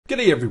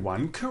G'day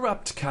everyone,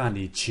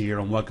 CorruptCarnage here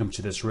and welcome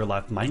to this real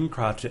life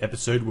Minecraft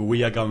episode where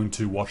we are going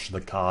to wash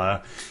the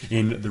car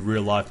in the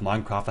real life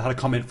Minecraft. I had a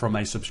comment from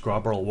a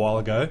subscriber a while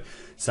ago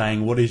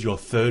saying what is your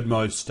third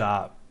most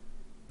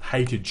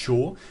hated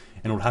chore,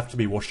 and it would have to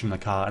be washing the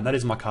car, and that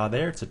is my car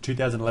there. It's a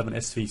 2011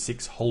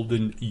 SV6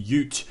 Holden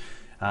Ute.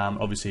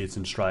 Obviously it's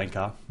an Australian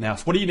car. Now,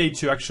 so what do you need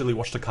to actually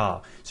wash the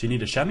car? So you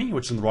need a chamois,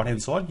 which is on the right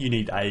hand side, you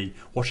need a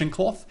washing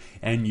cloth,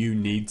 and you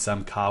need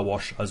some car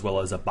wash as well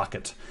as a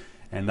bucket.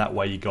 And that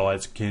way you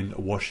guys can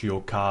wash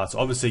your car. So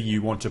obviously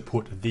you want to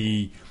put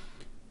the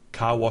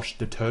car wash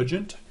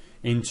detergent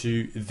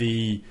into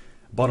the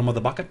bottom of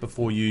the bucket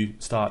before you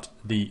start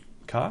the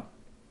car.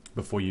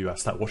 Before you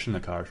start washing the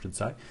car, I should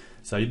say.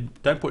 So you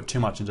don't put too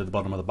much into the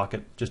bottom of the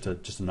bucket,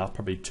 just enough,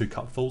 probably 2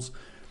 cupfuls.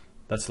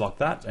 That's like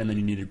that. And then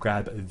you need to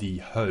grab the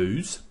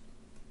hose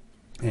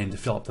and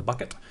fill up the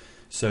bucket.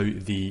 So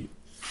the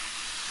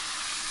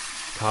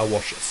car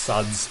wash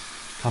suds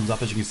comes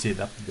up, as you can see,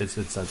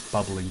 it's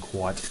bubbling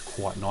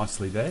quite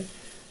nicely there,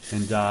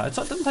 and it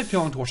doesn't take too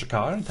long to wash a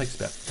car. It only takes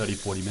about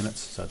 30-40 minutes,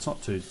 so it's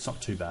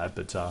not too bad.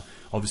 But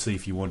obviously,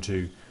 if you want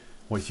to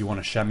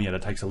chamois it,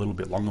 it takes a little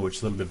bit longer, which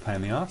is a little bit of a pain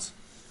in the ass.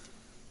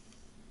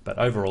 But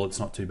overall, it's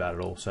not too bad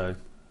at all. So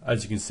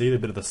as you can see, a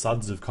bit of the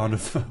suds have kind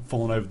of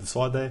fallen over the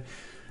side there.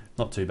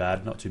 Not too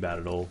bad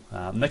at all.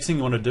 Next thing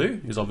you want to do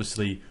is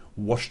obviously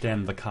wash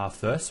down the car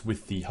first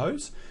with the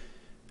hose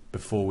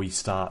before we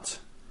start.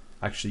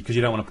 Actually, because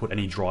you don't want to put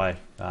any dry,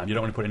 you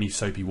don't want to put any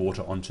soapy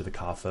water onto the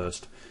car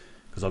first,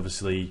 because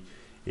obviously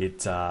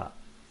it. Oh,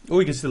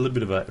 you can see a little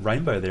bit of a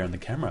rainbow there in the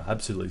camera.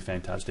 Absolutely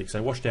fantastic.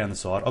 So wash down the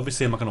side.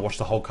 Obviously, I'm not going to wash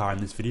the whole car in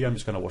this video. I'm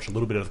just going to wash a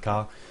little bit of the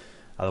car.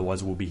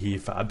 Otherwise, we'll be here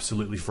for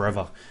absolutely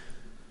forever.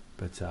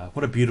 But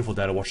what a beautiful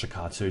day to wash the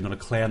car too. Not a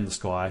cloud in the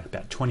sky.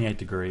 About 28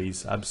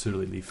 degrees.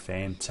 Absolutely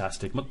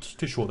fantastic. Not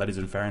too sure what that is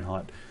in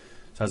Fahrenheit.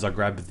 So as I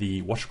grab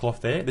the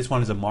washcloth there, this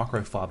one is a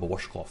microfiber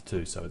washcloth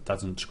too, so it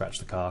doesn't scratch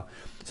the car.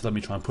 So let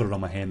me try and put it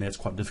on my hand there. It's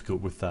quite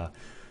difficult with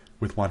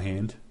one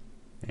hand,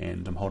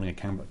 and I'm holding a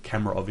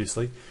camera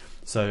obviously.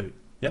 So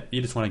yep,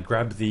 you just want to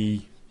grab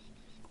the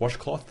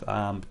washcloth,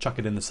 chuck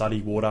it in the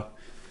soapy water,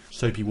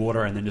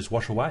 and then just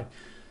wash away.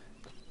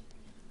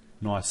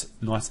 Nice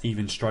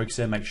even strokes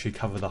there. Make sure you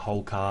cover the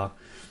whole car.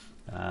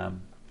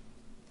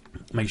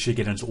 Make sure you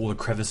get into all the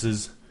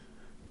crevices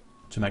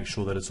to make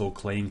sure that it's all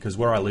clean, because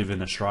where I live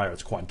in Australia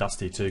it's quite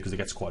dusty too, because it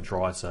gets quite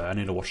dry, so I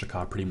need to wash the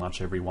car pretty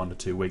much every 1 to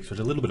 2 weeks, which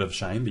is a little bit of a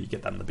shame, but you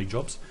get that on the big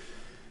jobs.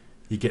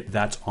 You get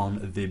that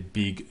on the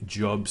big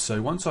jobs.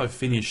 So once I've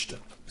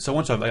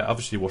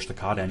obviously washed the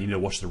car down, you need to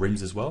wash the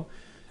rims as well.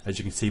 As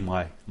you can see,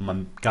 my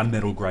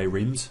gunmetal grey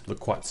rims look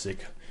quite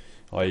sick.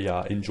 I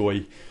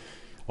enjoy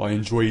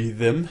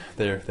them.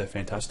 They're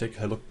fantastic.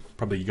 They look,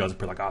 probably you guys are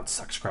probably like, oh, it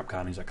sucks,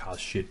 CorruptCarnage, that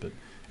car's shit, but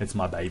it's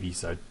my baby,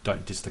 so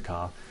don't diss the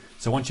car.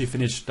 So once you've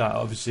finished,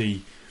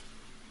 obviously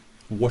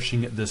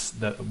washing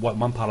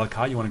one part of the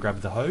car, you want to grab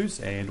the hose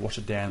and wash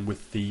it down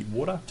with the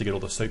water to get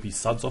all the soapy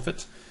suds off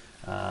it.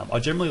 I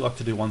generally like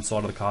to do one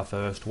side of the car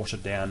first, wash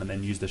it down, and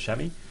then use the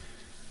chamois.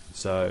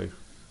 So,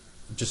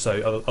 just so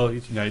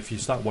you know, if you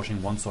start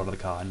washing one side of the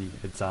car, and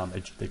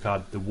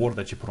the water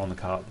that you put on the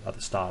car at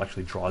the start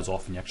actually dries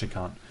off, and you actually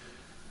can't.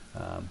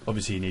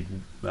 Obviously, you need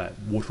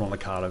water on the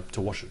car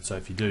to wash it. So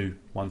if you do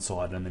one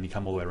side and then you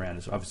come all the way around,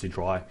 it's obviously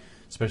dry,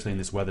 especially in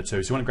this weather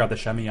too. So you want to grab the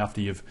chamois after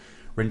you've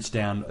rinsed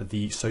down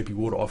the soapy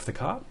water off the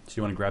car. So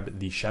you want to grab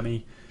the chamois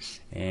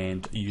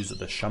and use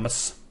the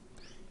chamois.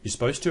 You're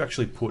supposed to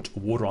actually put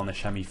water on the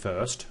chamois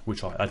first,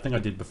 which I think I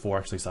did before I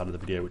actually started the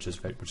video, which is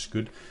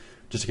good,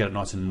 just to get it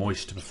nice and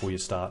moist before you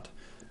start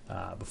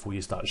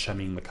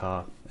chamoising the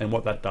car. And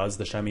what that does,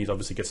 the chamois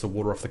obviously gets the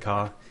water off the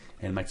car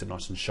and makes it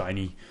nice and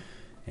shiny,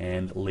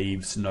 and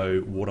leaves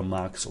no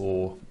watermarks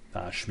or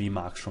schmear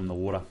marks from the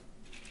water.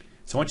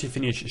 So once you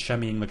finish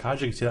chamoising the car,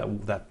 you can see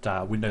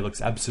that window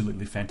looks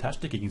absolutely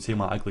fantastic. You can see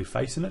my ugly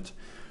face in it.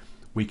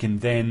 We can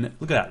then,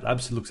 look at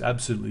that, looks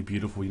absolutely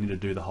beautiful. You need to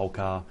do the whole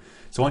car.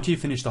 So once you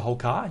finish the whole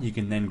car, you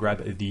can then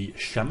grab the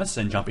chamois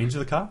and jump into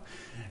the car.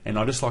 And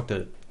I just like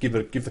to give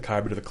the car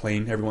a bit of a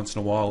clean every once in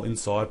a while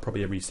inside,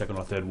 probably every second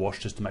or third wash,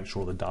 just to make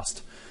sure the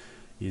dust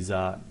is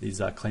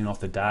clean off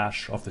the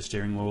dash, off the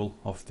steering wheel,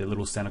 off the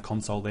little center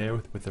console there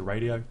with the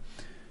radio.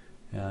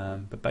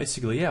 But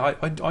basically, yeah,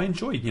 I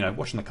enjoy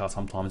washing the car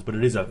sometimes, but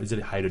it is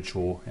a hated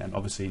chore, and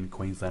obviously in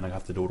Queensland I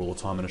have to do it all the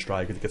time. In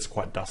Australia because it gets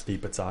quite dusty.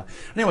 But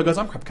anyway, guys,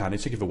 I'm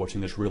CorruptCarnage. Thank you for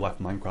watching this real life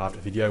Minecraft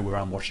video where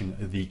I'm washing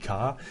the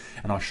car,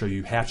 and I show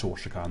you how to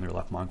wash the car in real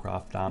life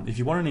Minecraft.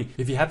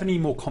 If you have any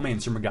more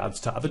comments in regards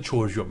to other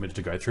chores you want me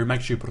to go through, make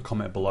sure you put a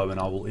comment below, and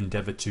I will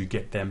endeavour to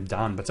get them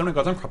done. But anyway,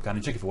 guys, I'm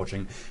CorruptCarnage. Thank you for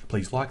watching.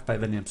 Please like,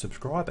 favourite, and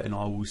subscribe, and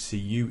I will see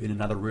you in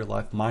another real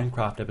life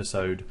Minecraft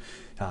episode.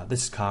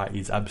 This car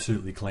is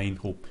absolutely clean.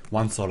 Well,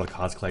 one side of the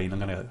car's clean. I'm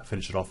going to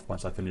finish it off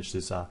once I finish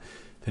this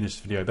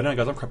video. But anyway,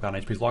 guys, I'm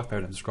CorruptCarnage. Please like,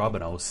 favorite, and subscribe,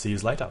 and I will see you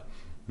later.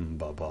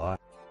 Bye bye.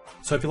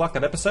 So if you like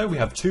that episode, we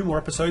have 2 more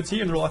episodes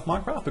here in real life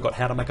Minecraft. We've got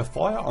how to make a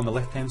fire on the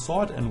left hand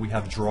side, and we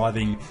have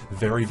driving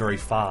very, very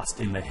fast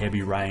in the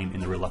heavy rain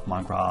in the real life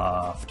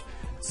Minecraft.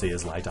 See you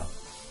later.